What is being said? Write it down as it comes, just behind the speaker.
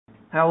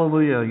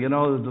Hallelujah. It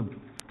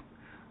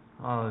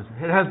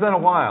has been a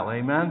while.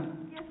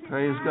 Amen. Yes, it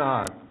Praise has.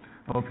 God.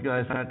 I hope you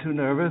guys aren't too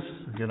nervous.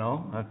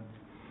 I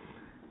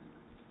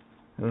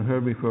haven't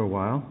heard me for a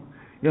while.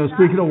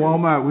 Speaking of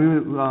Walmart,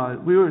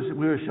 we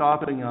were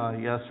shopping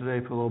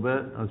yesterday for a little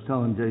bit. I was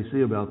telling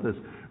JC about this.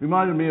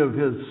 Reminded me of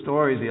his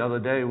story the other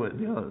day,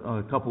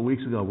 a couple of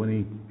weeks ago when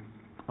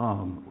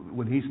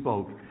he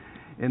spoke,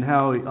 and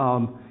how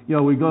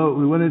we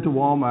went into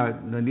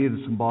Walmart and I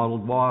needed some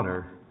bottled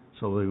water.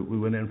 So we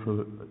went in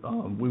for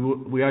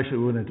we actually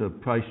went into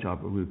Price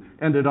Chopper. We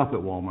ended up at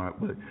Walmart,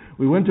 but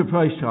we went to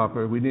Price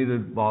Chopper. We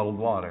needed bottled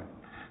water,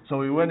 so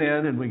we went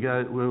in and we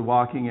were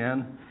walking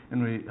in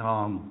and we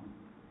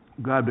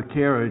grabbed a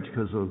carriage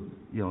because of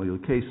the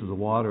cases of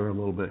water are a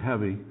little bit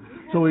heavy.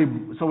 So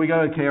we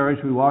got a carriage.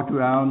 We walked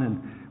around and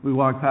we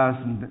walked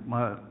past and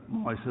my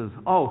wife says,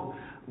 "Oh,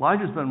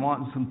 Elijah's been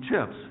wanting some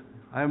chips.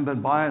 I haven't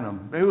been buying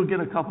them. Maybe we'll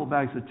get a couple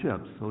bags of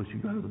chips." So she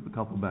got a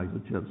couple bags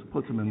of chips,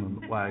 puts them in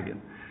the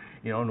wagon.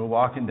 And we're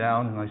walking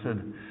down, and I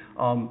said,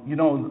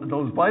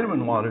 those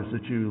vitamin waters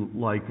that you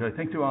like, I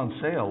think they're on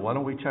sale. Why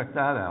don't we check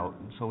that out?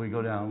 And so we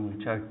go down and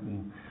we check,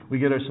 and we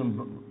get her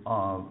some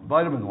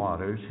vitamin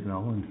waters,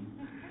 and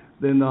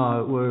then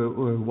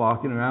we're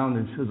walking around,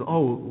 and she says,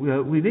 "Oh,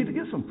 we need to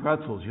get some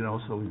pretzels,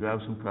 So we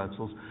grab some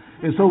pretzels,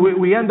 and so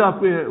we end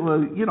up with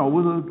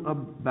a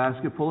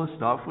basket full of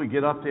stuff. We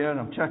get up there, and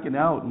I'm checking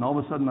out, and all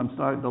of a sudden I'm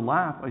starting to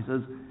laugh. I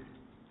says,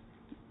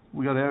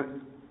 "We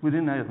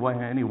didn't have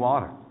any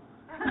water."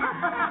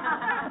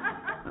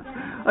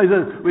 I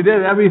said, we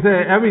did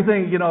everything,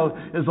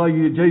 it's like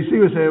JC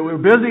was saying, we were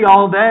busy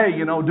all day,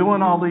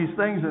 doing all these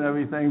things and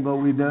everything, but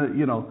we did,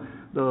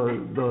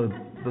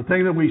 the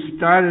thing that we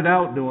started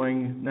out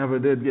doing never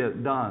did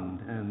get done.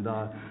 And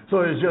so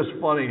it's just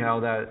funny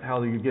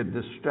how you get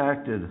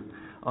distracted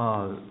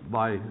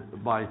by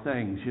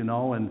things, and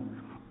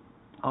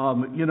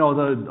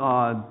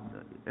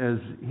as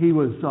he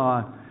was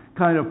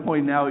kind of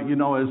pointing out,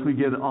 as we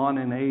get on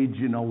in age,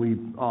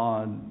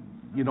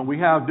 we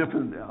have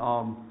different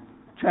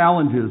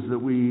challenges that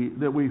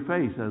we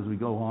face as we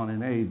go on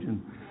in age,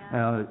 and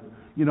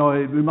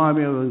it reminded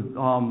me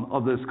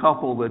of this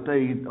couple that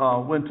they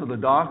went to the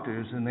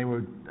doctors and they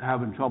were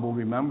having trouble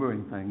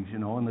remembering things,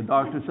 and the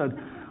doctor said,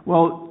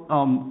 "Well,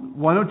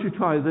 why don't you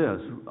try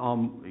this?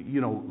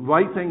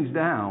 Write things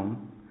down,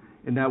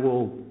 and that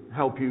will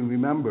help you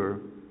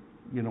remember,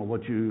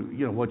 what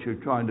you're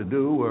trying to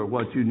do or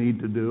what you need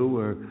to do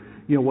or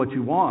what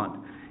you want."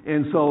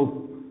 And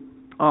so.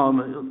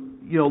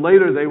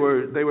 Later they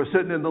were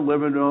sitting in the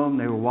living room,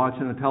 they were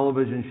watching a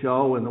television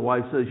show, and the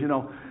wife says,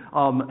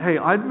 "Hey,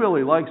 I'd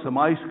really like some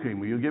ice cream.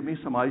 Will you get me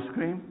some ice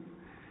cream?"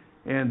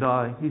 And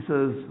he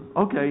says,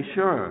 "Okay,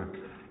 sure."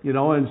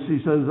 And she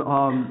says,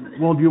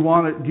 "Well, do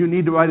you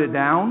need to write it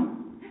down?"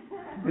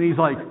 And he's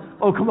like,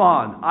 "Oh, come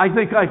on, I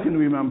think I can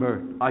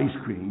remember ice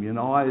cream,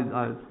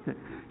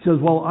 She says,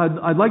 "Well,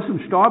 I'd like some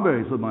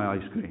strawberries with my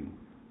ice cream."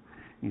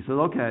 He says,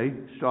 "Okay,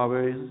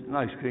 strawberries and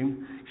ice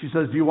cream." She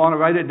says, "Do you want to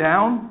write it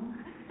down?"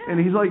 And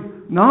he's like,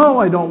 "No,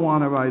 I don't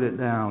want to write it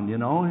down,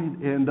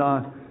 And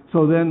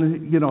so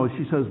then,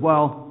 she says,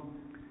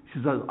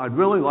 "I'd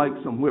really like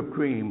some whipped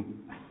cream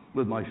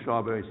with my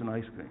strawberries and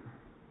ice cream."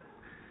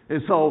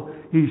 And so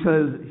she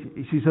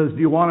says, "Do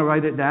you want to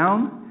write it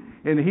down?"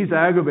 And he's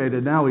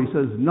aggravated now. He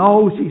says,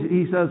 "No,"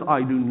 he says,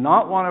 "I do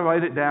not want to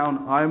write it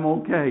down. I'm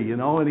okay,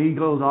 And he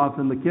goes off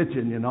in the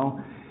kitchen,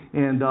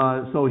 And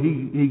so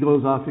he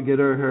goes off to get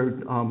her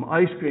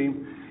ice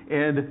cream.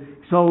 And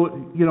so,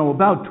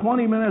 about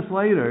 20 minutes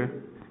later,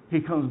 he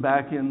comes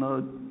back in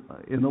the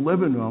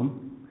living room,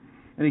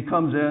 and he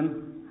comes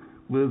in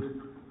with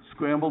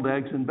scrambled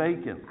eggs and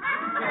bacon.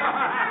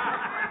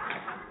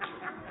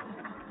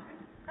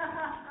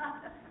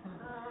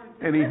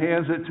 And he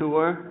hands it to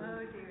her,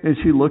 and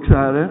she looks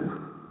at it,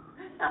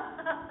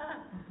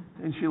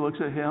 and she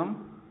looks at him.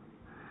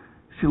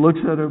 She looks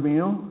at her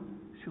meal.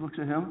 She looks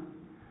at him,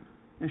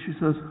 and she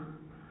says,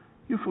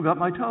 "You forgot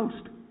my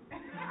toast."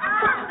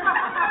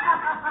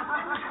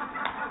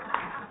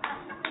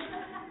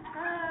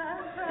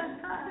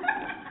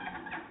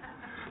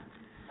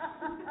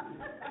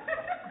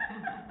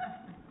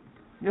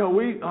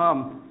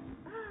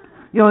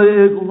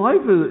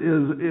 Life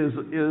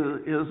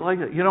is like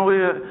it.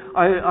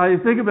 I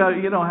think about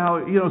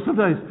how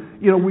sometimes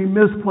we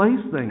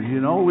misplace things.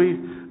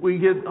 We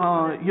get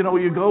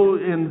you go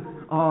in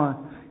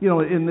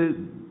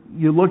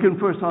you're looking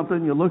for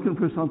something,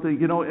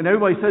 and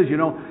everybody says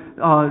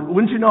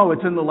wouldn't you know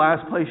it's in the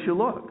last place you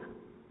look.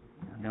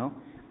 Yes.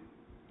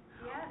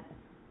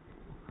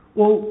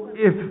 Well,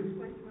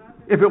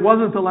 if it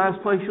wasn't the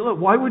last place you look,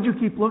 why would you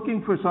keep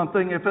looking for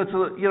something if it's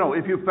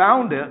if you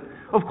found it?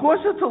 Of course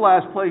it's the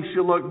last place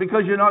you look,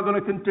 because you're not going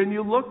to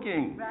continue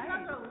looking.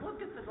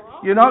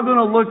 You're not going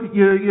to look.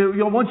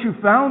 Once you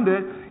found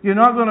it, you're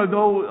not going to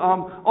go.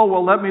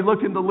 Let me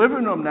look in the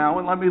living room now,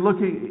 and let me look.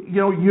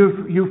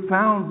 You've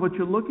found what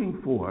you're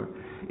looking for,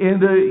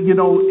 and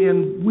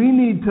and we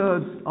need to.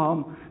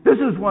 This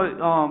is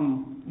what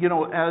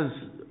as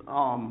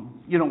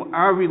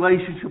our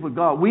relationship with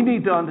God. We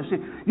need to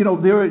understand,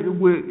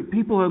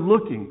 people are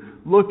looking,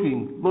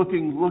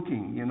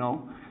 you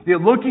know. They're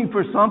looking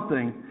for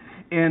something,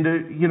 and,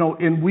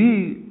 and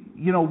we,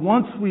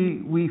 once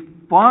we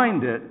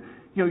find it,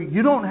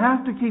 you don't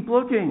have to keep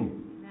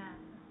looking.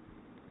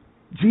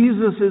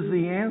 Jesus is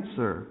the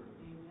answer.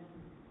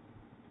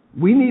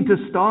 We need to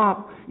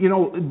stop,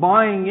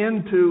 buying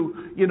into,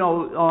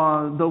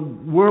 the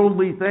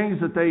worldly things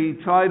that they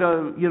try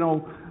to,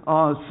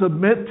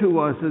 submit to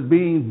us as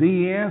being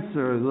the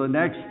answer, the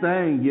next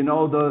thing,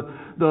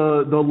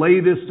 the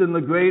latest and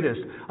the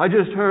greatest. I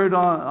just heard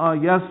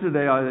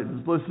yesterday, I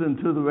was listening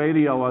to the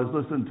radio, I was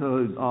listening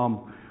to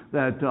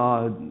that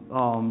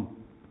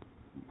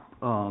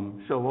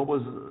show. What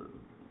was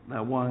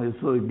that one?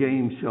 It's a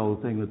game show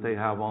thing that they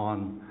have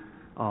on.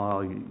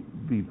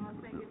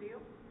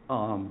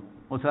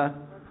 What's that?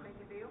 Let's Make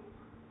a Deal?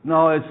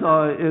 No, it's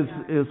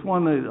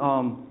one that.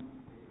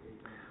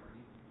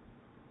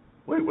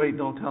 Wait,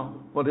 don't tell.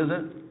 What is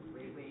it?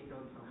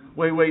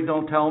 Wait,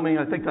 don't tell me.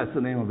 I think that's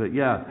the name of it.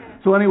 Yeah.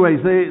 So,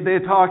 anyways, they're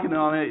talking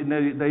on it, and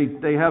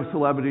they have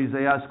celebrities.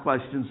 They ask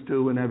questions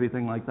too, and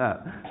everything like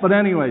that. But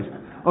anyways,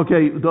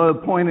 okay. The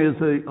point is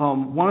that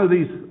one of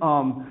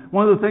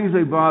the things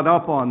they brought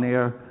up on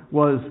there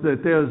was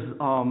that there's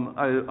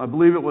I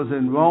believe it was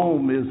in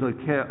Rome is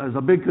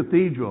a big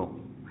cathedral,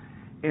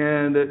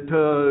 and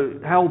to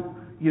help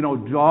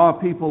draw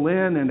people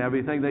in and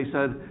everything, they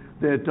said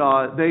that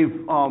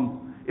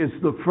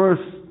it's the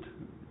first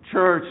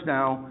church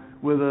now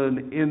with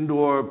an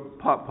indoor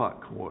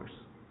putt-putt course.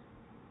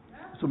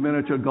 It's a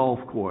miniature golf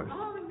course.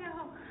 Oh,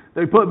 no.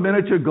 They put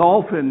miniature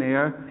golf in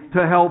there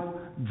to help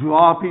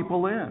draw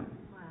people in.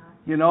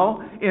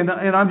 Wow. And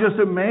I'm just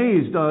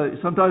amazed.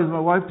 Sometimes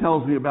my wife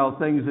tells me about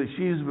things that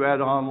she's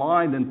read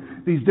online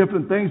and these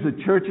different things that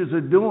churches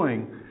are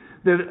doing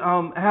that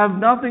have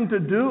nothing to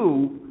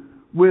do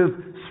with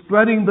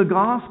spreading the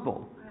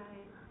gospel.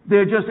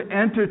 They're just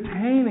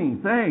entertaining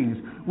things.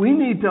 We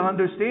need to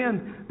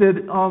understand that,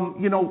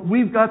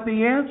 we've got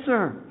the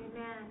answer.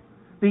 Amen.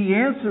 The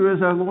answer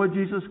is our Lord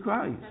Jesus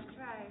Christ. That's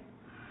right.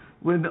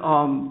 When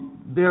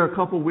there a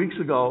couple of weeks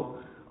ago,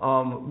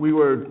 we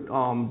were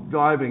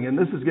driving, and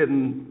this is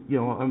getting,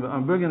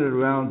 I'm bringing it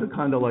around to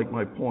kind of like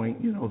my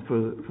point,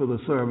 for the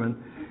sermon,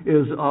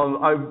 is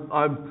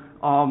I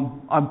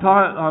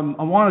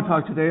want to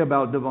talk today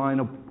about divine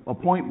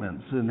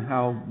appointments and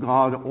how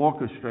God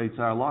orchestrates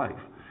our life.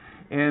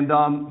 And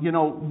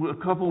a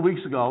couple of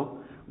weeks ago,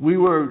 we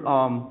were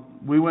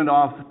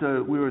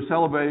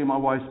celebrating my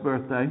wife's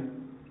birthday,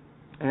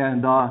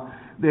 and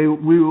we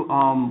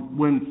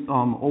went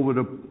over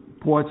to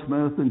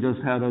Portsmouth and just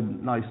had a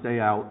nice day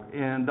out.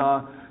 And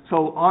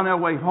so on our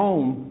way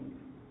home,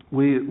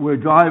 we're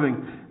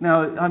driving.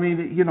 Now, I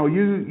mean,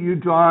 you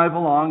drive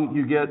along,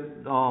 you get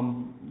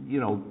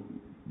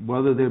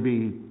whether there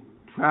be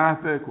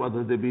traffic,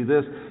 whether there be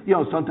this,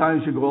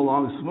 sometimes you go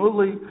along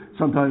smoothly,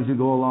 sometimes you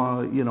go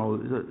along,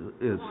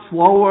 it's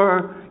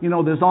slower.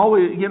 There's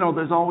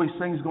always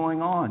things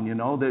going on,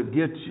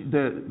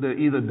 that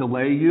either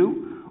delay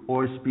you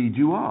or speed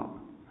you up.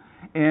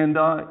 And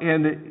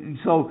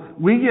so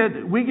we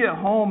get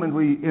home and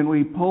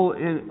we pull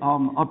in,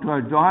 up to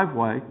our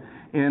driveway,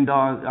 and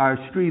our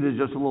street is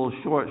just a little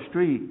short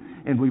street.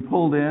 And we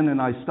pulled in, and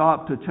I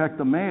stopped to check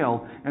the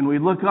mail, and we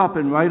look up,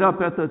 and right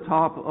up at the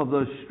top of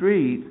the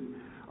street,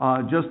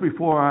 just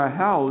before our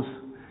house,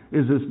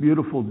 is this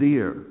beautiful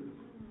deer.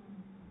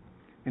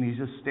 And he's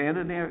just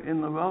standing there in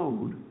the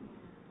road.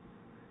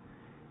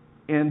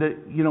 And,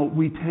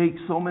 we take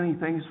so many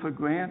things for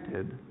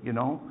granted,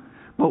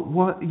 But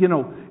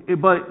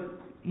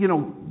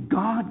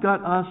God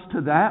got us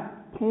to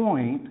that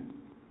point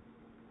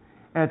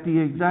at the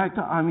exact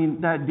time. I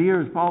mean, that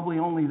deer is probably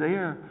only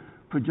there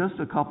for just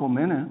a couple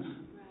minutes.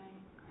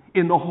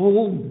 Right. In the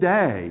whole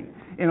day,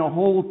 in a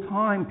whole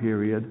time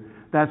period,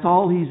 that's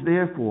all he's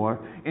there for.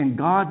 And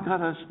God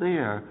got us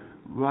there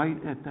right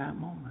at that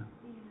moment.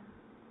 Yeah.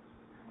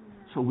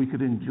 So we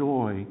could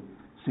enjoy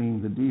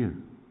seeing the deer.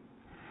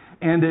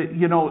 And,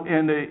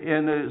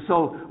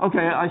 so, okay,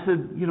 I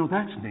said,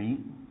 that's neat.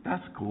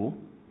 That's cool.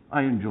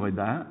 I enjoyed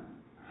that.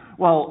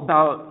 Well,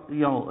 about, it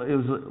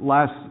was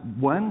last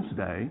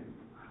Wednesday,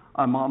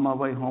 I'm on my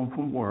way home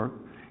from work,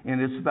 and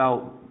it's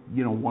about,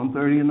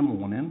 1:30 in the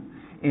morning,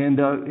 and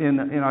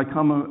I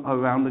come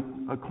around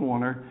a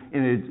corner,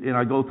 and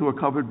I go through a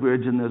covered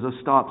bridge, and there's a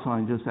stop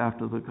sign just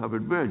after the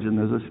covered bridge, and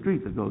there's a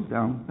street that goes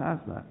down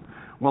past that.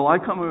 Well, I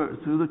come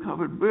through the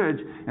covered bridge,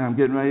 and I'm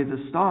getting ready to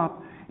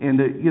stop, and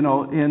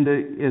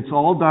it's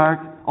all dark.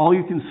 All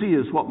you can see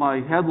is what my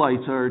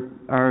headlights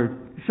are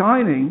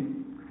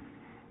shining,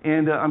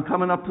 and I'm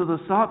coming up to the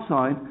stop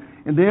sign,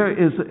 and there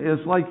is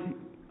like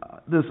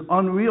this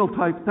unreal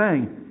type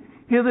thing.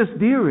 Here this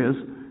deer is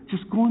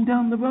just going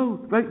down the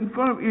road right in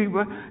front of me,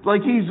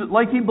 like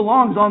he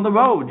belongs on the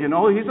road.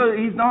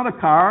 He's not a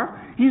car.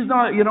 He's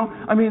not.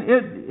 I mean,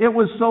 it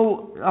was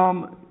so.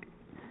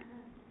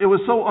 It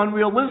was so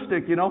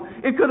unrealistic,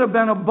 It could have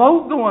been a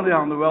boat going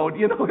down the road,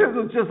 It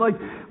was just like,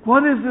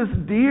 what is this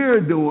deer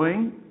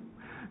doing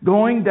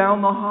going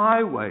down the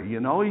highway, you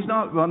know. He's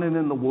not running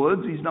in the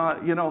woods. He's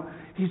not, you know,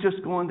 he's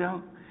just going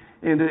down.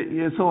 And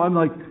so I'm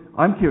like,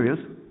 I'm curious,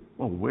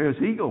 well, where's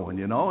he going,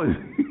 you know?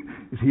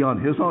 Is he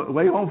on his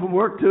way home from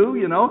work too,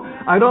 you know?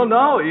 I don't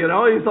know, you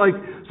know. He's like,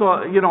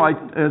 so, you know,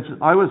 as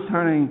I was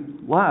turning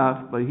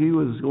left, but he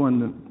was going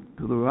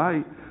to the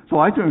right. So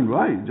I turned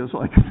right just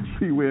so I could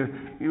see where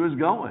he was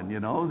going, you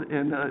know,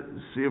 and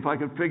see if I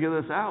could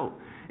figure this out.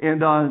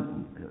 And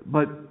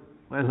but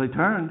as I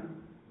turned,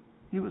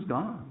 he was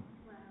gone.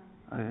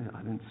 Wow.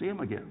 I didn't see him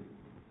again.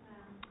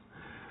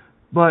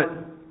 Wow.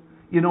 But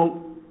you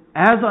know,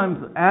 as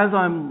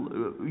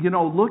I'm you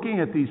know, looking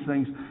at these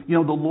things, you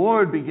know, the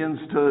Lord begins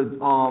to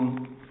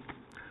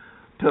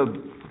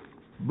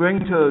bring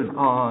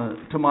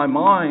to my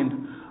mind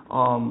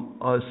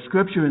a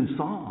scripture in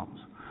Psalms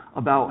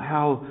about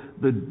how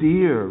the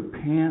deer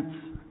pants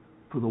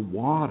for the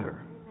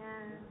water.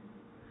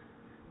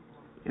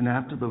 And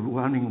after the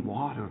running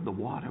water, the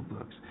water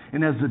brooks.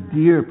 And as the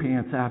deer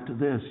pants after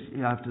this,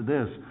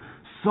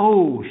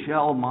 so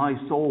shall my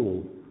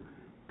soul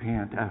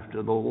pant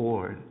after the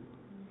Lord.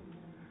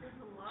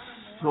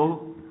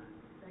 So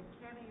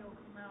Kenny will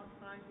come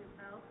outside his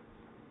house,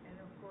 and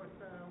of course,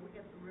 we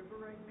got the river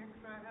right next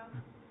to our house,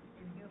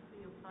 and he'll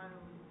see a pile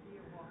of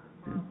deer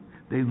walking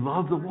by. They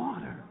love the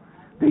water.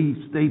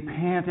 They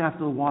pant after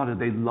the water.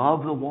 They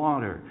love the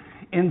water.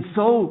 And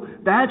so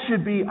that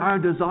should be our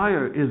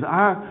desire, is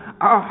our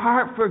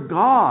heart for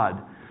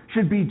God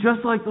should be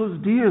just like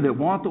those deer that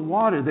want the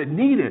water, that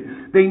need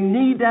it. They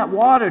need that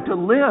water to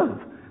live.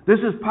 This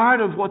is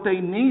part of what they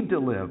need to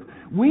live.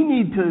 We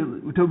need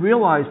to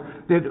realize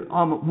that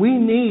we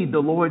need the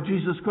Lord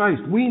Jesus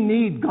Christ. We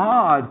need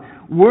God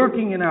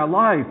working in our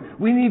life.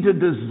 We need to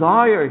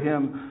desire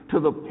Him to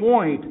the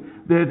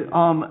point that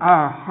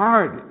our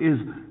heart is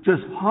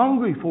just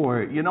hungry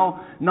for it, you know.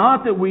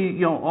 Not that we,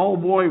 you know, oh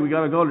boy, we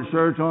got to go to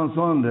church on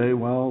Sunday.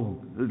 Well,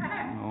 you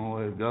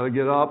know, I've got to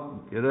get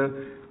up,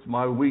 it's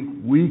my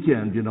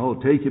weekend, you know,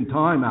 taking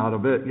time out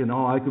of it. You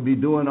know, I could be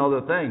doing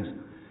other things.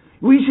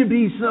 We should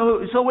be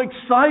so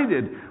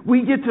excited.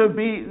 We get to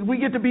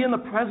be in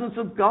the presence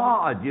of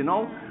God, you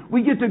know.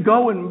 We get to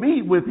go and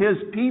meet with His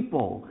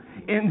people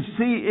and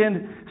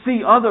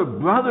see other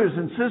brothers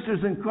and sisters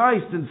in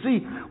Christ and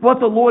see what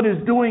the Lord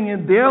is doing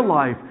in their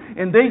life.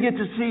 And they get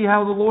to see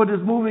how the Lord is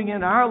moving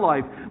in our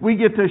life. We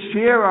get to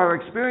share our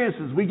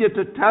experiences. We get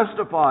to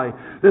testify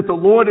that the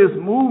Lord is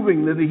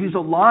moving, that He's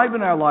alive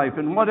in our life,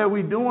 and what are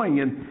we doing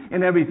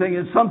and everything.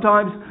 And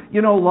sometimes,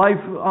 you know, life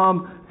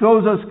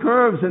throws us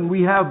curves, and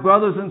we have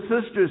brothers and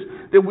sisters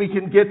that we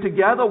can get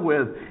together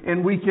with,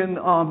 and we can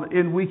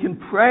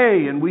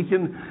pray, and we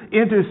can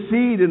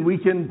intercede, and we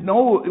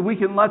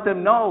can let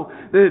them know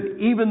that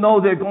even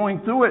though they're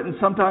going through it, and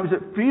sometimes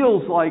it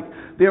feels like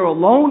they're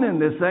alone in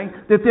this thing,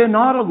 that they're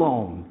not alone.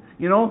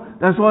 You know,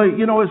 that's why,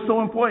 you know, it's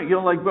so important. You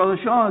know, like Brother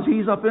Sean,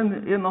 he's up in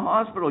the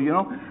hospital, you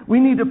know. We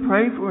need to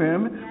pray for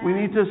him. Yeah. We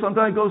need to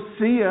sometimes go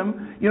see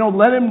him, you know,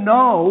 let him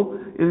know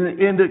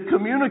and to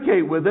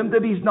communicate with him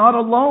that he's not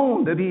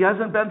alone, that he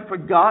hasn't been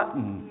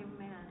forgotten.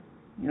 Amen.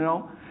 You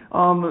know,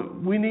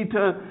 we need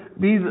to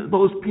be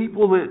those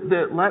people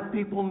that let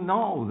people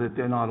know that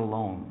they're not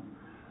alone.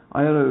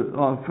 I had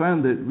a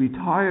friend that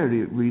retired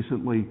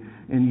recently,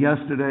 and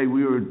yesterday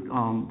we were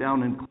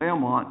down in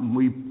Claremont,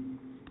 and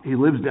he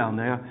lives down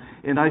there,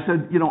 and I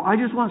said, you know, I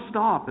just want to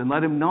stop and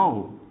let him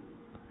know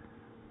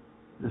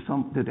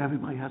that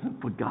everybody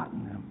hasn't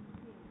forgotten him.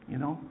 You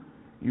know,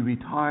 you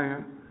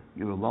retire,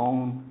 you're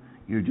alone,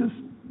 you're just,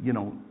 you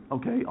know,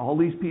 okay, all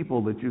these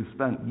people that you've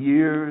spent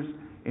years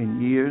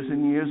and years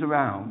and years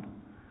around,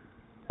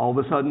 all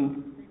of a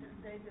sudden,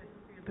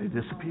 they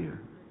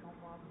disappear.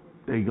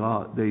 They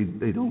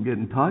don't get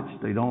in touch.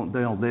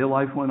 Their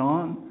life went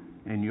on,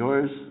 and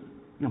yours,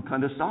 you know,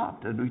 kind of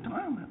stopped at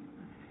retirement.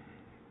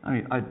 I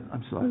mean,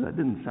 I'm sorry, that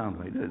didn't sound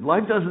right.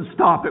 Life doesn't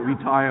stop at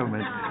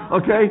retirement,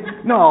 okay?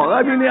 No,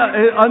 I mean,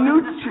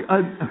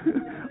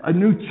 a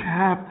new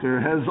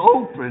chapter has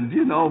opened,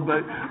 you know.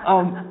 But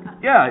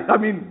yeah, I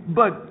mean,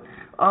 but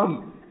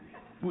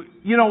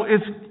you know,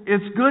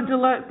 it's good to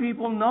let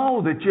people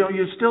know that, you know,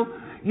 you're still,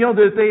 you know,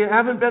 that they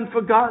haven't been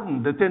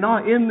forgotten, that they're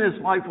not in this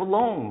life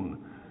alone,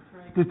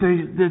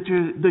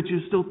 that you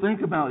still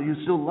think about, you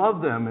still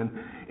love them, and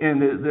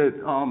that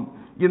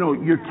you know,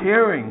 you're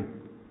caring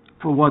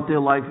for what their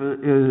life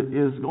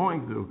is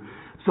going through.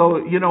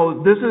 So, you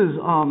know, this is,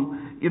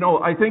 you know,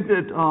 I think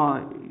that,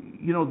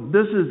 you know,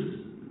 this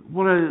is,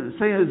 what I'm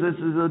saying is this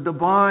is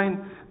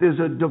there's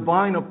a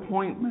divine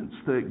appointments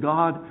that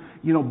God,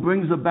 you know,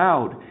 brings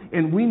about.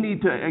 And we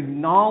need to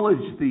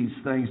acknowledge these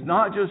things,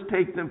 not just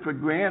take them for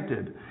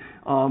granted.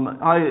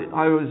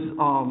 I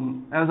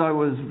was, as I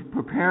was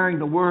preparing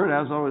the word,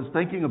 as I was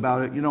thinking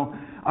about it, you know,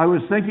 I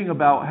was thinking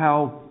about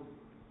how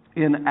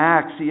in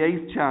Acts, the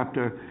 8th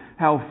chapter,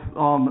 how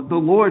the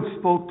Lord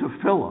spoke to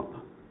Philip,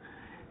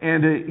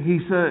 and he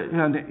said,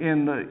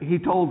 and he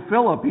told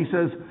Philip, he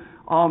says,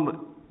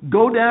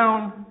 go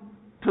down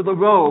to the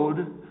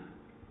road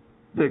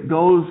that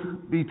goes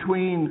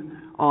between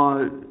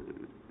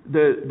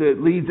that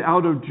leads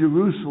out of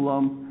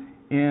Jerusalem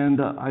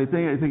and I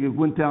think it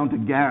went down to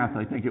Gath,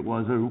 I think it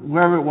was, or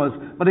wherever it was.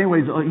 But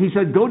anyways, he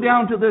said, go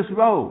down to this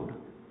road.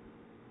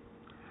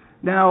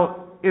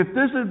 Now, if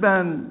this had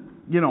been,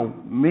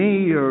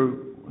 me or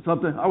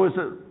something, I would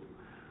say,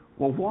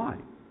 well, why?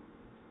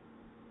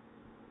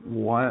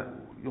 What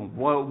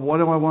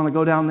do I want to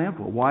go down there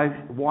for?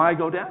 Why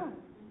go down?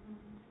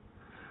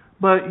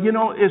 But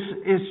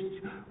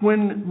it's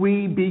when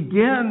we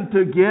begin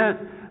to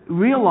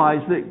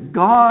realize that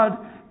God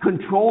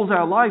controls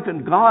our life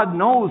and God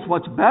knows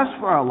what's best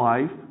for our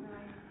life,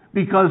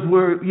 because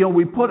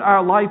we put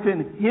our life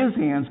in His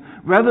hands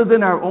rather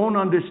than our own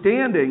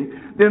understanding,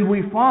 then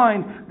we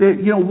find that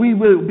we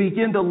will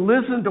begin to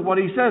listen to what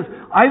He says.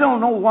 I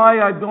don't know why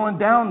I'm going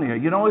down there.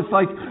 It's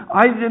like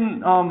I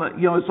didn't.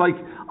 It's like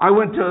I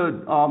went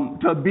to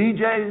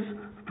BJ's,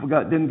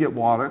 didn't get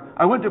water.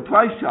 I went to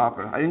Price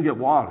Chopper, I didn't get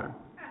water.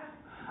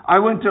 I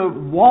went to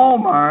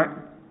Walmart,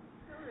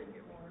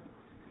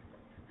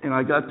 and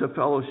I got to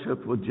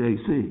fellowship with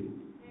JC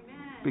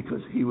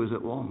because he was at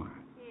Walmart.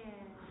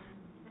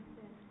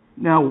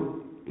 Now,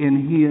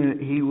 and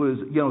he was,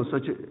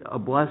 such a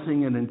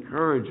blessing and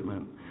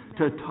encouragement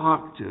to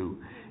talk to,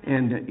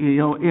 and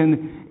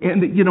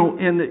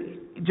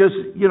just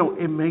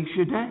it makes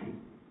your day.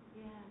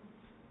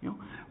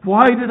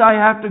 Why did I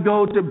have to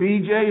go to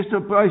BJ's,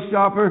 to Price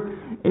Chopper,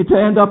 to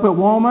end up at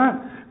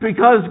Walmart?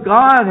 Because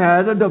God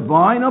had a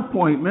divine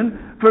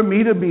appointment for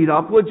me to meet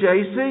up with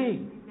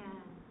JC.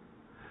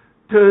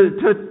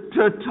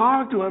 To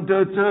talk to him,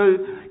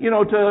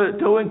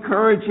 to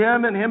encourage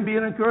him, and him being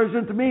an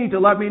encouragement to me, to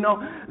let me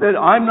know that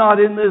I'm not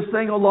in this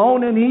thing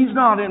alone and he's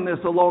not in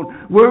this alone.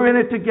 We're in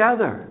it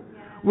together.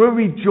 We're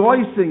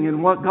rejoicing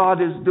in what God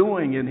is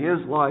doing in his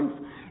life,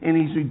 and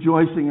he's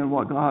rejoicing in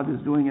what God is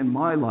doing in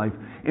my life,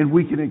 and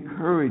we can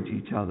encourage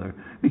each other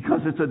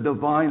because it's a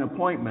divine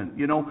appointment.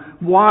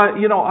 Why?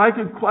 I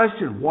could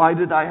question, why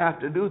did I have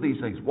to do these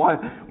things? Why?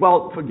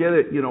 Well, forget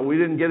it. We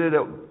didn't get it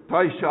at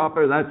Price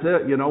Chopper. That's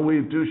it. We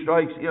have 2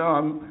 strikes.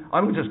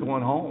 I'm just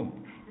going home.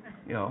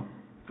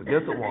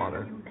 Forget the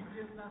water.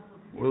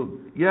 Well,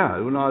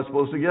 we're not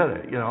supposed to get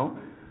it.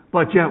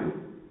 But yet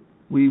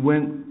we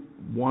went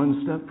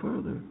one step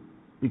further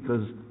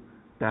because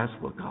that's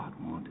what God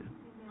wanted.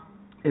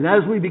 And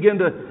as we begin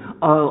to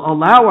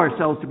allow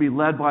ourselves to be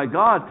led by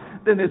God,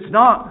 then it's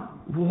not,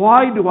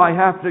 why do I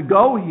have to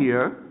go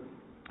here?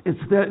 It's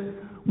that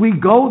we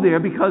go there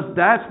because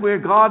that's where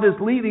God is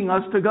leading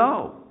us to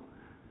go.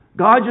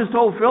 God just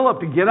told Philip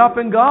to get up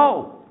and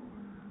go.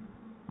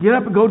 Get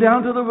up and go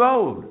down to the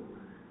road.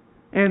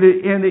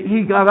 And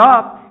he got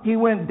up, he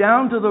went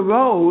down to the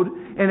road,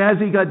 and as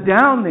he got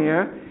down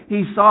there,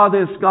 he saw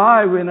this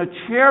guy in a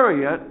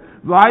chariot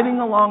riding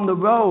along the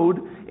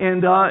road,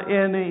 and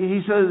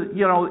he says,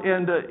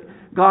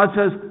 God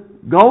says,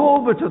 go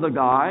over to the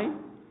guy,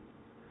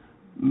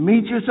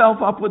 meet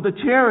yourself up with the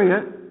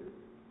chariot,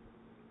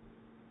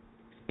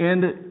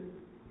 and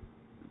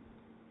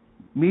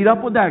meet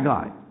up with that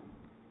guy.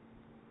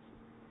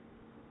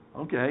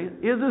 Okay,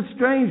 here's a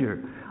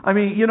stranger. I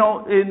mean,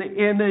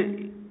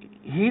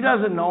 he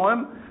doesn't know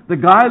him. The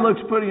guy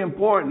looks pretty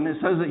important. It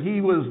says that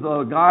he was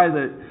the guy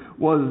that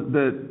was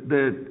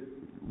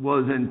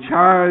in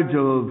charge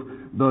of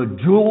the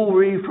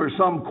jewelry for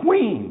some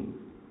queen.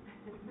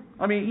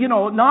 I mean,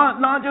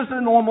 not just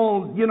a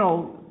normal,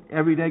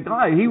 everyday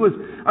guy. He was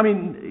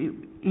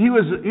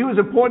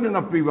important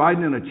enough to be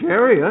riding in a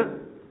chariot.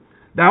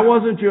 That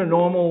wasn't your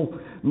normal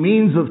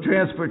means of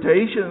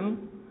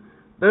transportation.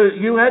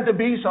 You had to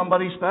be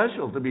somebody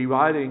special to be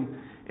riding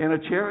in a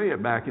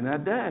chariot back in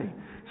that day.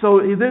 So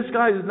this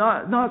guy is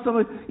not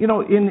somebody,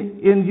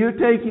 in you're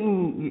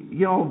taking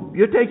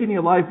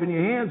your life in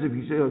your hands if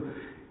you say,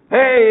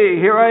 hey,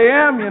 here I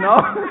am,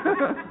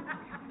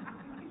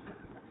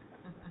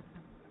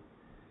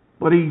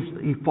 But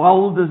he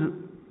followed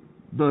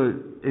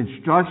the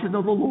instruction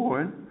of the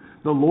Lord.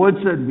 The Lord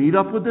said, meet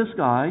up with this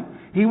guy.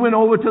 He went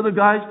over to the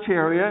guy's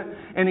chariot,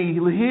 and he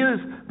hears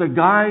the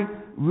guy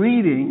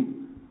reading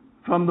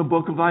from the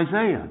book of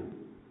Isaiah.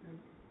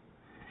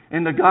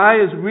 And the guy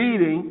is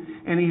reading,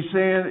 and he's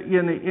saying,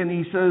 and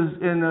he says,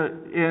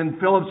 and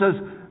Philip says,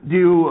 do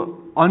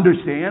you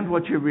understand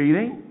what you're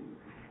reading?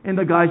 And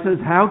the guy says,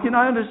 how can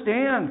I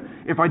understand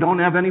if I don't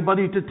have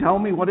anybody to tell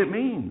me what it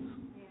means?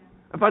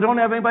 If I don't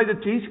have anybody to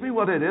teach me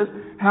what it is,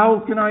 how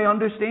can I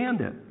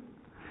understand it?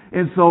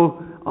 And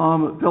so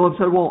Philip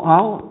said, well,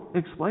 I'll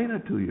explain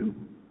it to you.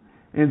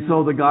 And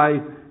so the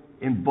guy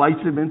invites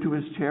him into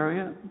his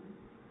chariot,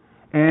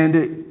 and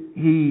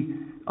he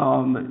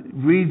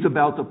reads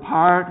about the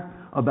part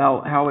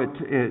about how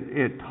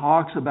it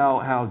talks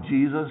about how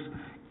Jesus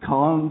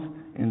comes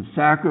and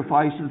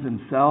sacrifices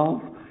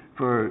himself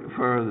for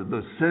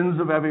the sins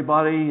of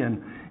everybody,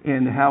 and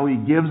how he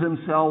gives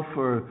himself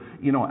for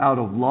out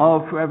of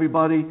love for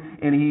everybody,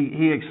 and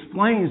he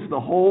explains the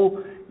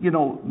whole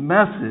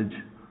message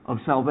of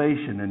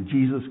salvation in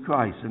Jesus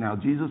Christ, and how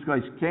Jesus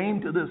Christ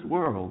came to this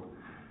world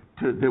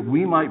that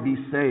we might be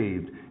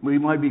saved, we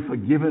might be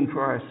forgiven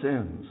for our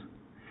sins.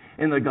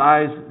 And the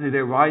guys,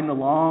 they're riding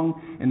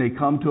along, and they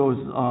come to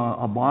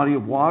a body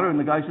of water, and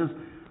the guy says,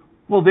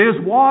 Well,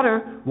 there's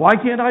water. Why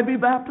can't I be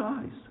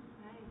baptized?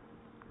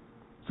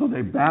 So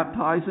they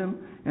baptize him,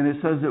 and it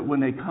says that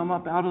when they come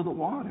up out of the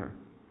water,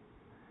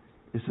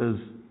 it says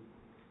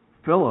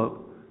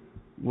Philip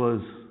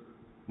was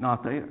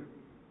not there.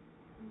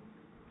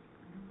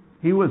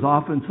 He was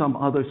off in some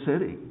other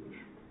city.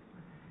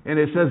 And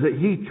it says that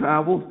he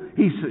traveled,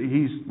 he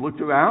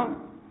looked around,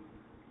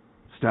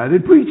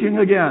 started preaching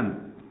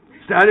again,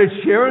 started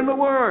sharing the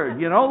word,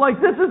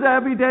 like this is an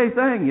everyday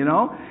thing,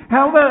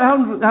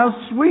 How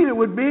sweet it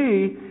would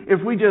be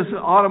if we just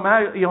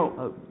automatically,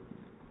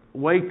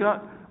 wake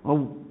up,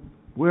 oh,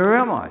 where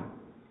am I?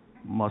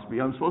 Must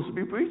be I'm supposed to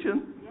be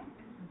preaching.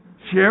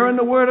 Sharing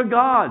the Word of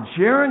God,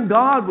 sharing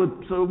God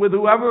with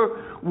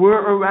whoever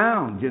we're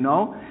around,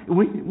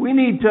 We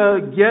need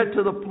to get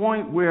to the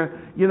point where,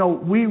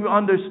 we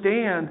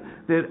understand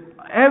that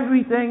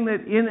everything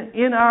that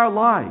in our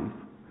life,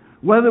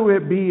 whether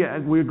it be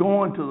we're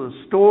going to the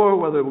store,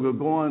 whether we're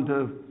going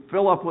to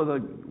fill up with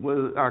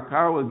our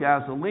car with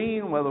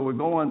gasoline, whether we're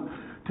going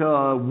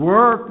to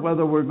work,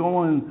 whether we're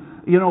going,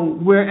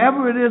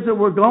 wherever it is that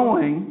we're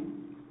going,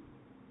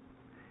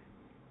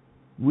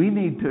 we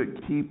need to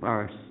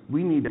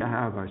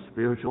have our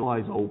spiritual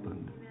eyes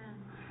opened. Amen.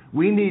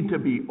 We need to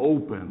be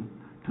open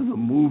to the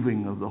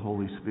moving of the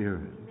Holy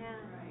Spirit. Amen.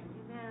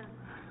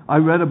 I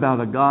read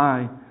about a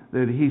guy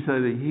that he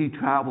said that he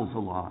travels a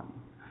lot.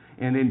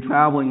 And in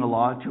traveling a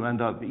lot, you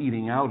end up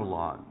eating out a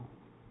lot.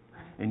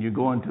 And you're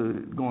going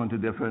to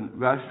different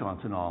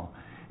restaurants and all.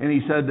 And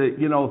he said that,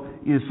 you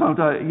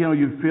sometimes,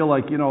 you feel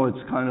like,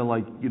 it's kind of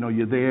like,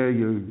 you're there,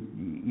 you're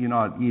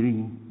not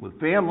eating with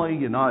family,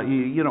 you're not,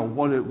 you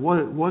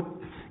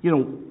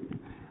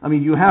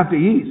have to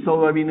eat.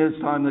 So, it's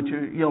time that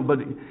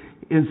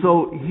and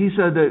so he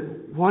said that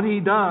what he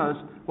does,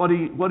 what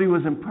he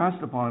was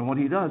impressed upon, what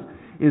he does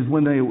is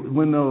when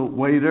the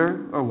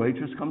waiter or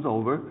waitress comes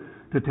over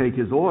to take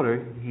his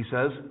order, he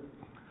says,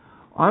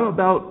 I'm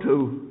about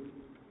to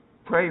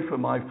pray for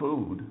my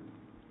food.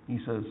 He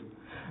says,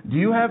 do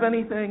you have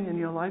anything in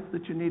your life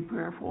that you need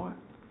prayer for? I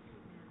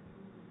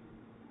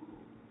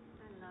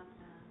love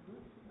that.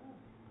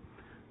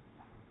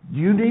 Do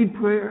you need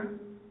prayer?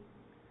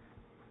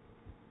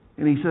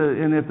 And he said,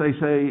 and if they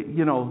say,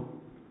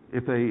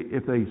 if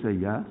they say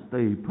yes,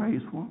 they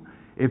praise for him.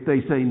 If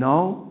they say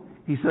no,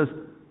 he says,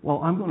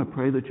 well, I'm going to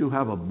pray that you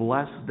have a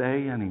blessed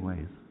day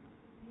anyways.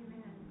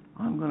 Amen.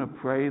 I'm going to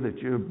pray that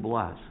you're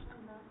blessed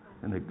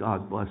and that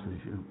God blesses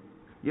you.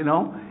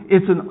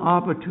 It's an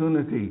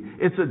opportunity.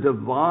 It's a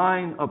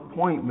divine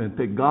appointment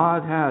that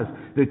God has,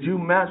 that you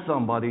met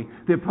somebody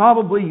that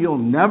probably you'll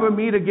never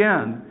meet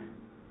again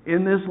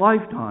in this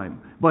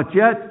lifetime, but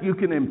yet you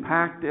can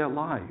impact their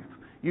life.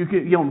 You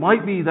can,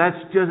 might be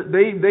that's just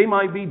they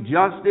might be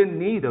just in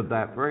need of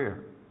that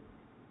prayer.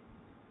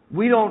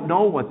 We don't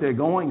know what they're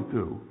going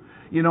through.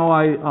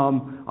 I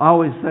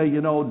always say,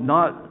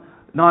 not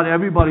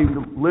everybody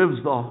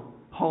lives the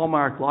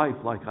Hallmark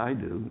life like I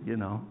do.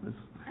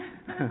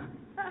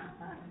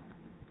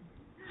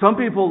 Some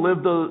people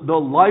live the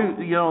life,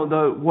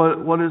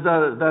 what is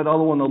that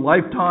other one, the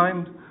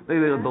Lifetime? They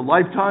have the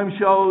Lifetime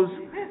shows,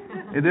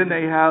 and then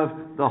they have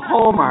the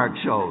Hallmark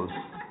shows.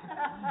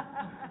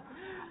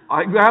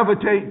 I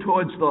gravitate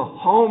towards the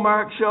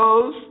Hallmark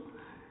shows.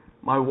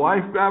 My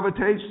wife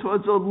gravitates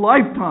towards the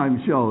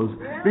Lifetime shows,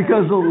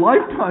 because the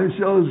Lifetime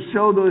shows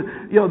show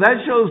that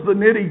shows the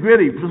nitty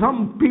gritty.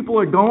 Some people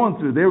are going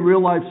through their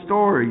real life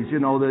stories,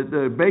 that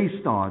they're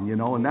based on,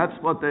 and that's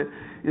what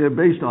they're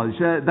based on.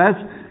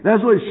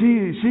 That's what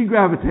she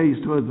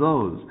gravitates towards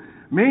those.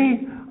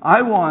 Me,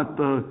 I want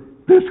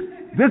this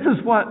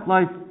is what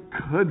life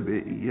could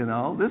be,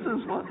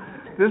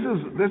 This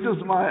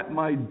is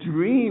my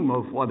dream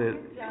of what it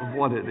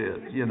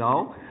is,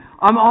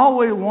 I'm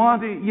always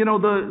wanting,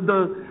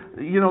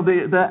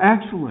 the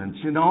excellence,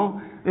 and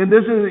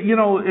this is,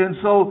 and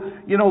so,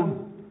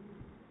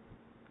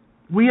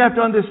 we have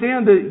to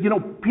understand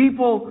that,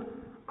 people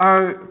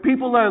are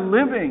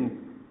living,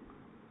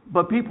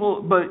 but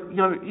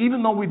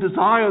even though we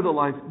desire the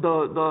life,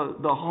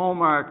 the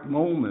Hallmark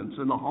moments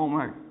and the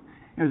Hallmark,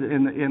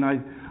 and I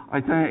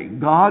thank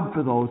God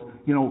for those,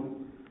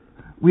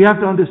 we have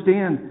to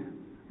understand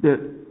that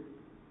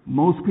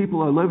most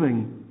people are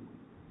living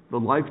the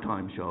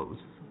Lifetime shows.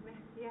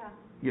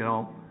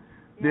 Yeah.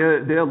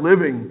 They're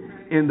living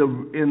in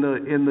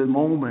the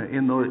moment,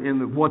 in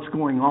the what's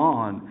going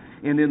on,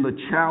 and in the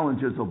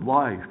challenges of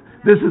life.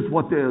 This is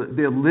what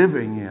they're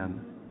living in.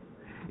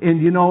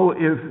 And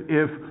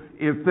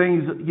if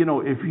things,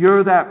 if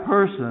you're that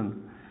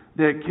person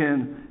that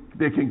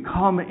can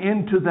come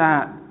into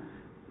that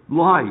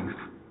life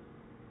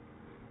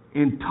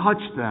and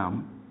touch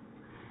them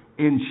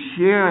and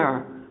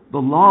share the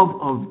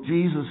love of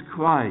Jesus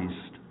Christ,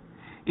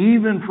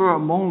 even for a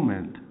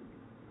moment,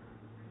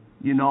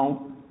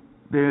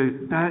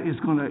 that is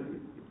going to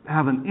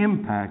have an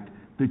impact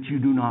that you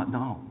do not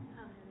know.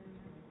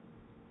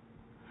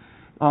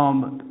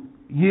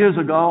 Years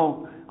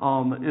ago,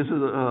 this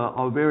is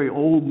a very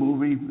old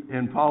movie,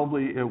 and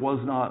probably it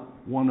was not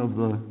one of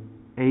the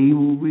A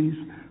movies,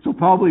 so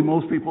probably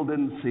most people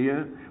didn't see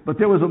it. but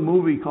there was a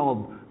movie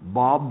called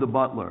Bob the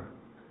Butler.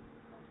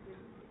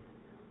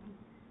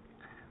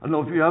 I don't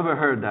know if you ever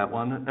heard that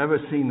one, ever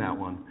seen that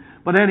one.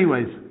 But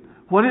anyways,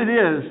 what it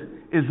is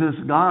this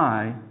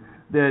guy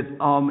that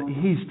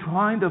he's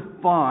trying to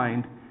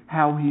find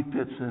how he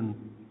fits in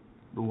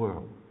the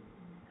world,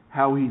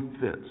 how he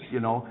fits.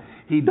 He's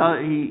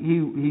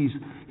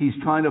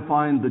trying to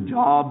find the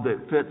job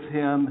that fits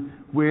him,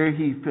 where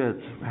he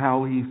fits,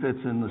 how he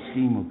fits in the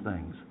scheme of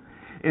things.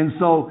 And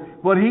so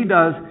what he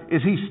does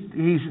is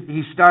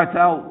he starts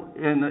out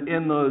in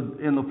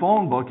the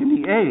phone book in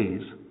the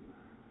A's,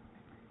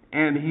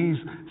 and he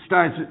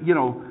starts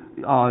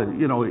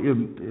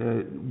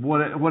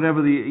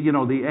whatever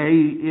the A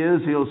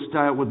is, he'll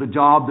start with the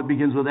job that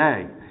begins with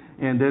A.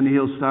 And then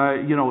he'll start,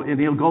 and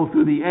he'll go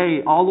through the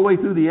A, all the way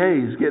through the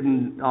A's,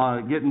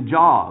 getting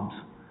jobs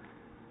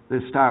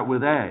that start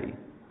with A.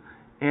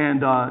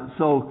 And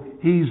so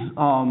he's,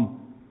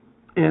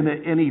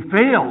 and he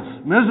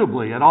fails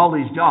miserably at all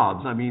these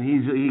jobs. I mean,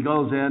 he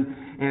goes in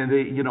and,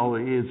 he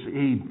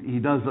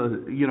does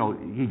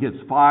he gets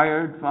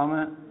fired from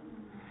it,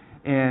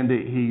 and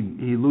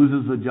he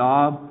loses the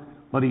job,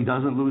 but he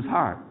doesn't lose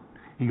heart.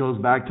 He goes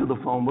back to the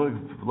phone book,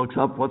 looks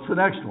up, what's the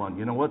next one?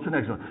 What's the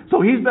next one?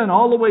 So he's been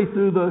all the way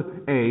through the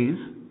A's.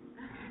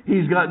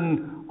 He's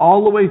gotten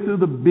all the way through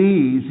the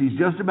B's. He's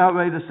just about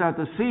ready to start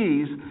the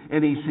C's,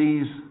 and he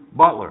sees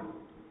Butler.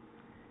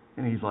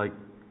 And he's like,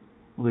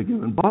 well, they're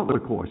giving Butler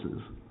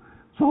courses.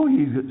 So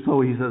he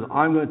says,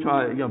 I'm going to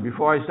try,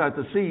 before I start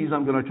the C's,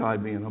 I'm going to try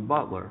being a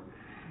butler.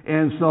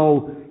 And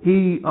so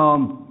he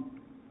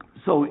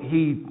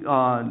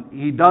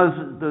does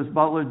this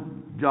butler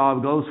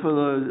job, goes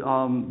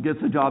for gets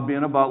a job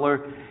being a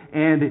butler,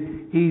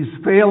 and he's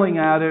failing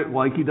at it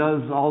like he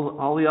does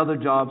all the other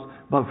jobs,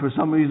 but for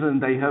some reason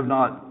they have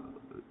not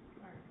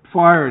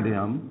fired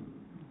him.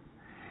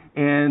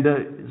 And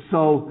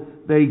so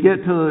they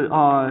get to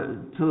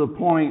the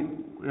point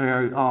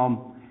where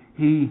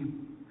he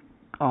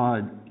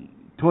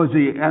towards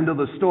the end of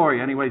the story,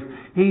 anyways,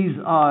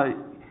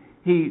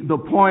 the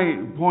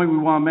point we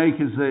want to make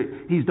is that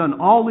he's done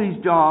all these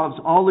jobs,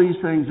 all these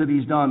things that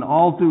he's done,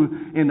 all through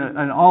and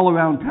all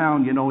around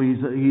town.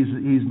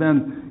 He's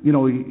been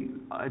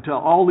to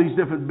all these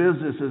different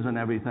businesses and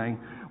everything.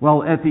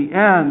 Well, at the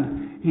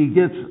end, he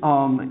gets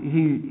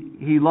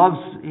he loves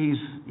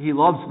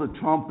the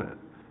trumpet.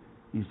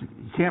 He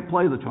can't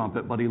play the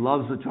trumpet, but he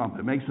loves the trumpet.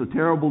 It makes a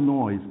terrible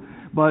noise.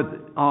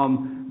 But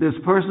this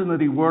person that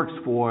he works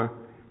for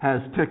has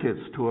tickets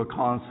to a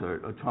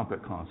concert, a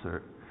trumpet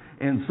concert.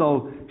 And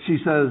so she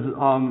says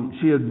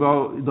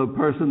the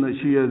person that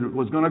she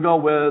was going to go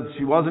with,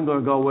 she wasn't going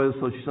to go with,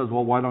 so she says,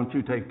 well, why don't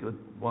you take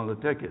one of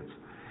the tickets?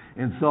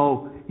 And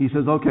so he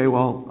says, okay,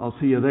 well, I'll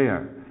see you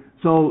there.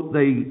 So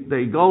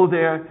they go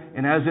there,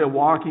 and as they're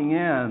walking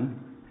in,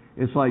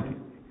 it's like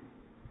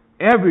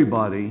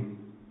everybody,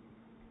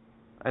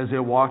 as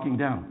they're walking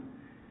down,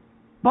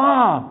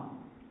 Bob,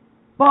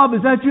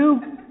 is that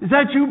you? Is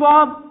that you,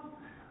 Bob?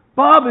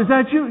 Bob, is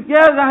that you?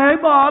 Yeah, hey,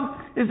 Bob,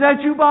 is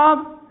that you,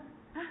 Bob?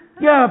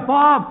 Yeah,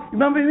 Bob.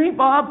 Remember me,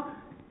 Bob?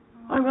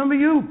 I remember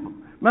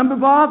you. Remember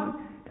Bob?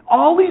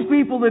 All these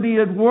people that he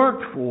had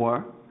worked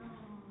for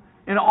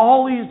in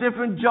all these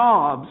different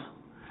jobs,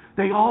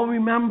 they all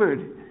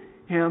remembered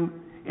him,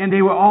 and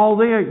they were all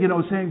there,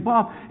 saying,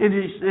 Bob. And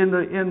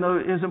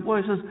his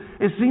employer says,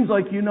 it seems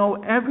like you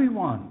know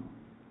everyone.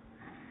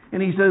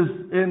 And he says,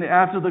 and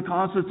after the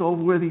concert's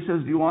over with, he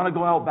says, do you want to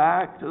go out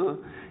back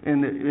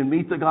and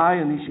meet the guy?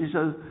 And she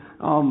says,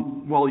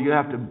 well, you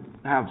have to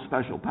have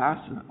special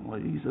passes.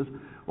 He says,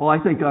 well, I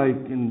think I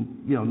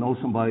can, know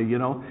somebody,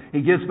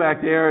 He gets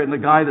back there, and the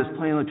guy that's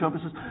playing the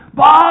trumpet says,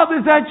 Bob,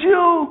 is that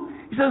you?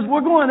 He says,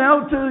 we're going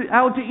out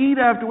to eat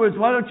afterwards.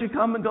 Why don't you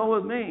come and go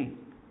with me?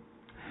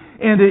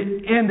 And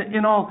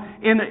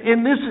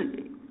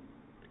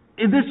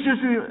this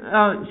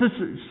just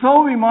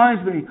so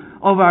reminds me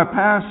of our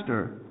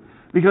pastor,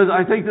 because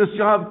I think this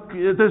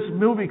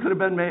movie could have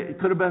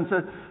been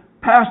said,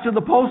 Pastor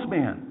the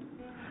Postman.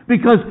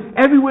 Because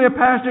everywhere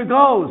pastor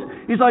goes,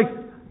 he's like,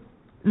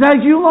 is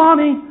that you,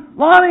 Lonnie?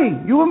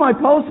 Lonnie, you were my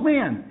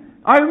postman.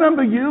 I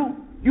remember you.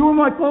 You were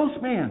my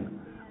postman.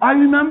 I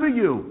remember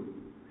you.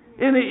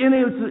 And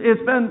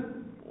it's been,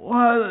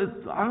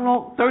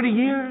 30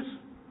 years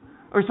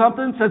or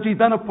something since he's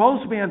been a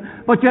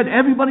postman. But yet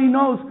everybody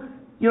knows,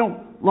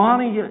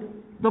 Lonnie,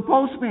 the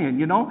postman,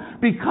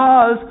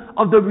 because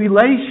of the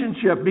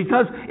relationship,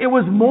 because it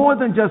was more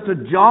than just a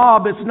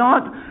job. It's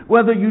not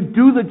whether you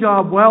do the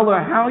job well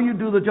or how you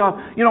do the job.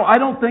 I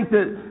don't think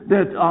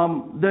that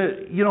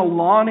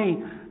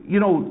Lonnie,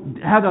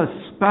 had a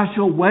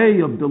special way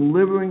of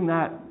delivering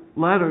that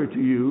letter to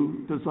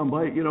you, to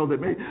somebody, that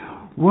may,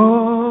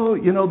 whoa,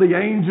 the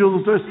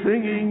angels are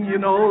singing, the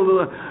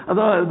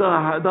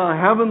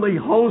heavenly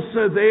hosts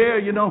are there,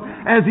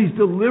 as he's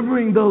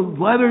delivering the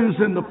letters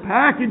and the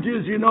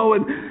packages, and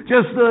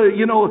just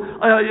you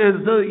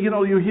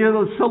hear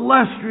the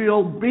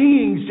celestial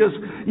beings just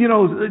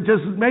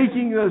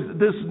making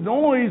this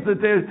noise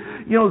that they're,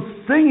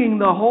 singing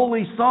the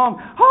holy song,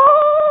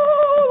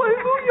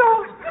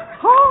 hallelujah,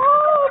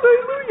 hallelujah.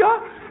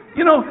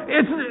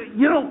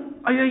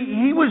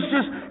 He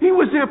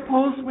was their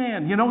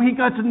postman. He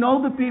got to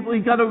know the people.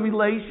 He got a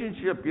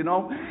relationship,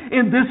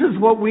 And this is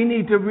what we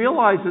need to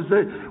realize is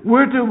that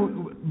we're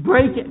to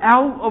break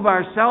out of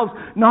ourselves,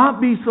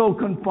 not be so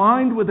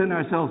confined within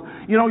ourselves.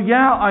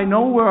 I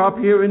know we're up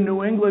here in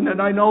New England,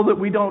 and I know that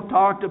we don't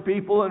talk to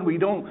people and we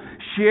don't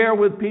share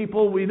with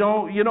people. We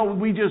don't,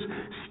 we just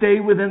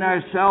stay within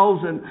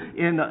ourselves,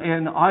 and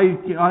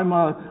I'm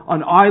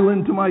an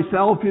island to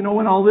myself, and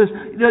all this.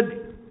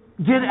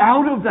 Get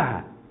out of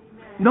that.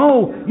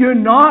 No, you're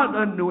not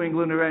a New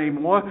Englander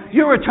anymore.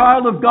 You're a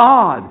child of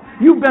God.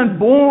 You've been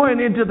born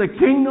into the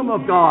kingdom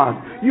of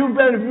God. You've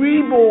been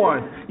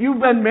reborn. You've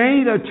been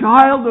made a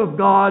child of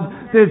God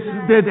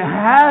that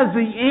has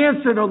the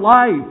answer to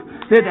life,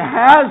 that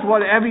has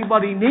what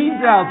everybody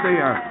needs out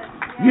there.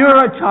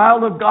 You're a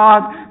child of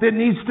God that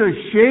needs to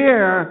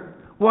share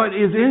what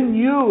is in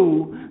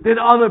you that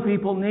other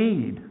people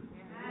need.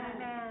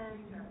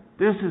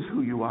 This is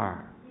who you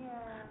are.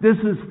 This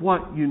is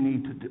what you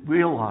need to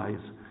realize,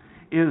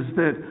 is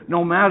that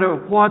no matter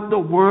what the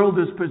world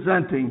is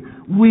presenting,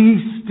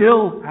 we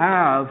still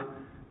have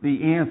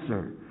the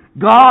answer.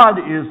 God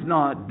is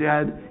not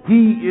dead.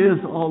 He is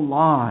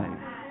alive.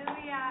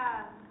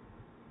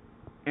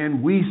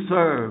 And we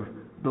serve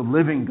the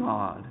living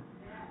God.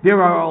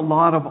 There are a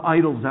lot of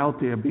idols out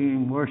there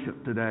being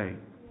worshipped today.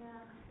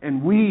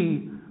 And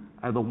we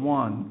are the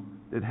one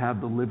that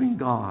have the living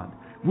God.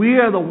 We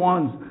are the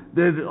ones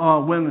that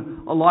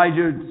when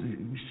Elijah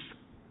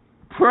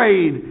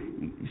prayed,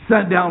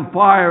 sent down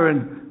fire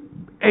and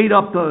ate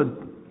up the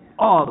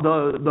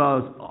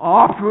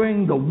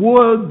offering, the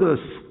wood, the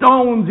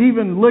stones,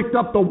 even licked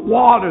up the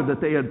water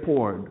that they had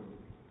poured.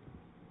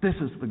 This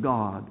is the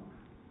God,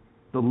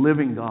 the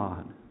living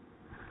God,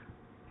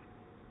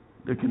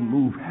 that can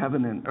move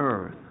heaven and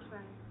earth.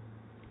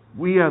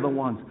 We are the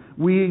ones.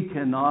 We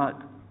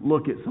cannot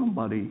look at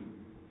somebody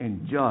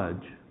and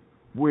judge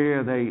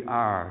where they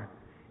are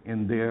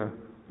in their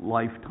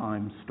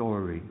lifetime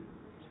story.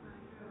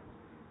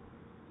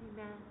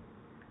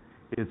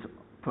 It's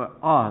for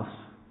us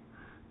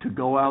to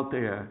go out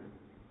there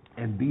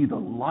and be the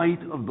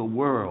light of the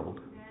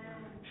world.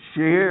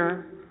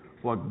 Share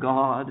what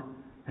God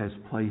has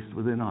placed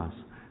within us.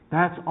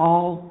 That's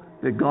all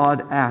that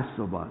God asks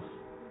of us.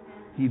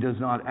 He does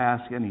not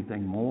ask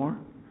anything more.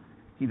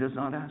 He does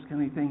not ask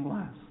anything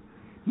less.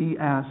 He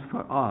asks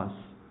for us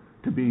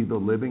to be the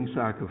living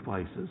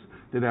sacrifices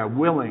that are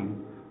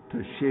willing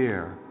to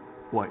share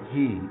what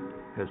He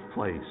has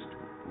placed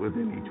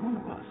within each one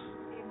of us.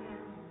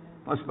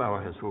 Let's bow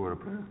our heads for a word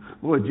of prayer.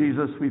 Lord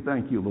Jesus, we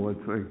thank you, Lord,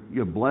 for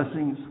your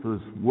blessings, for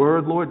this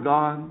word, Lord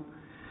God.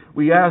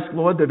 We ask,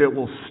 Lord, that it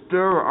will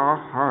stir our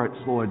hearts,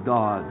 Lord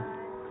God,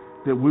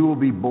 that we will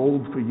be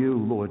bold for you,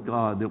 Lord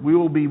God, that we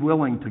will be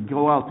willing to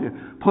go out there,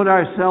 put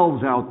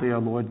ourselves out there,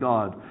 Lord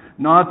God,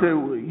 not that,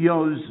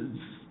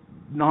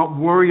 not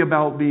worry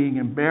about being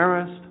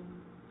embarrassed,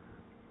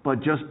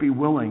 but just be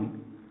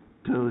willing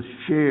to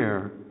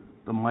share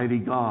the mighty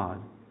God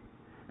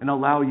and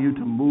allow you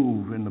to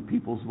move in the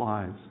people's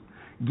lives.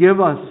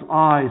 Give us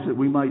eyes that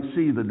we might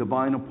see the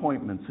divine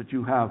appointments that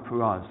you have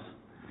for us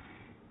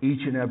each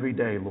and every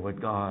day,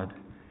 Lord God.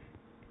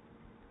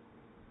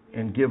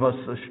 And give us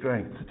the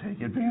strength to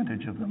take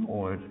advantage of them,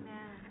 Lord.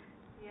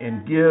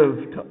 And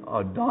give to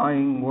a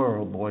dying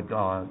world, Lord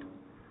God,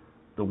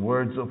 the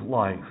words of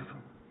life.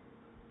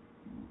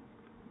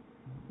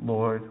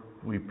 Lord,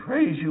 we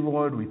praise you,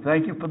 Lord. We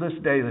thank you for this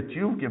day that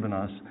you've given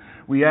us.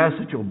 We ask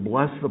that you'll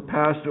bless the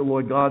pastor,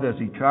 Lord God, as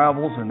he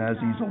travels and as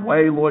he's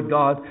away, Lord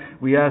God.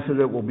 We ask that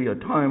it will be a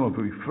time of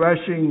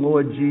refreshing,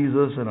 Lord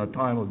Jesus, and a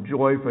time of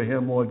joy for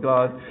him, Lord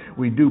God.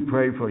 We do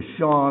pray for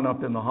Sean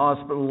up in the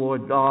hospital,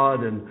 Lord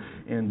God,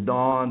 and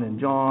Dawn and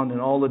John and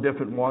all the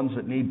different ones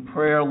that need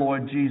prayer,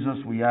 Lord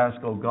Jesus. We ask,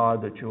 oh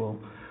God, that you'll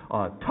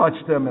touch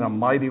them in a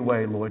mighty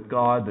way, Lord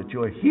God, that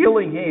your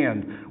healing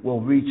hand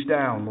will reach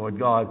down, Lord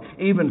God,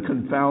 even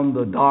confound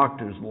the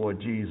doctors, Lord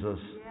Jesus.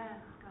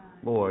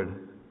 Lord,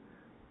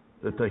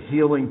 that the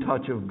healing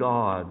touch of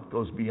God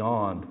goes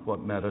beyond what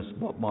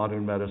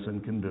modern medicine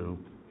can do.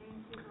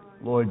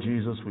 Lord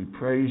Jesus, we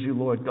praise you,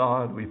 Lord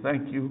God. We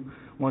thank you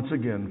once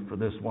again for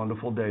this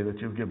wonderful day that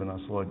you've given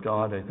us, Lord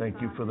God. I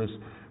thank you for this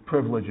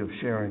privilege of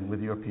sharing with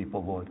your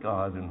people, Lord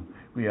God, and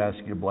we ask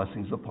your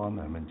blessings upon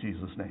them in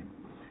Jesus' name.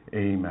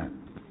 Amen. Amen.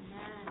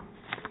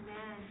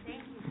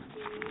 Thank you,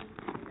 Steve.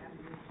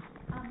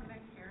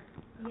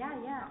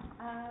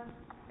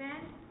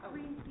 Ben,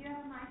 please, do you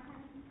have my pen?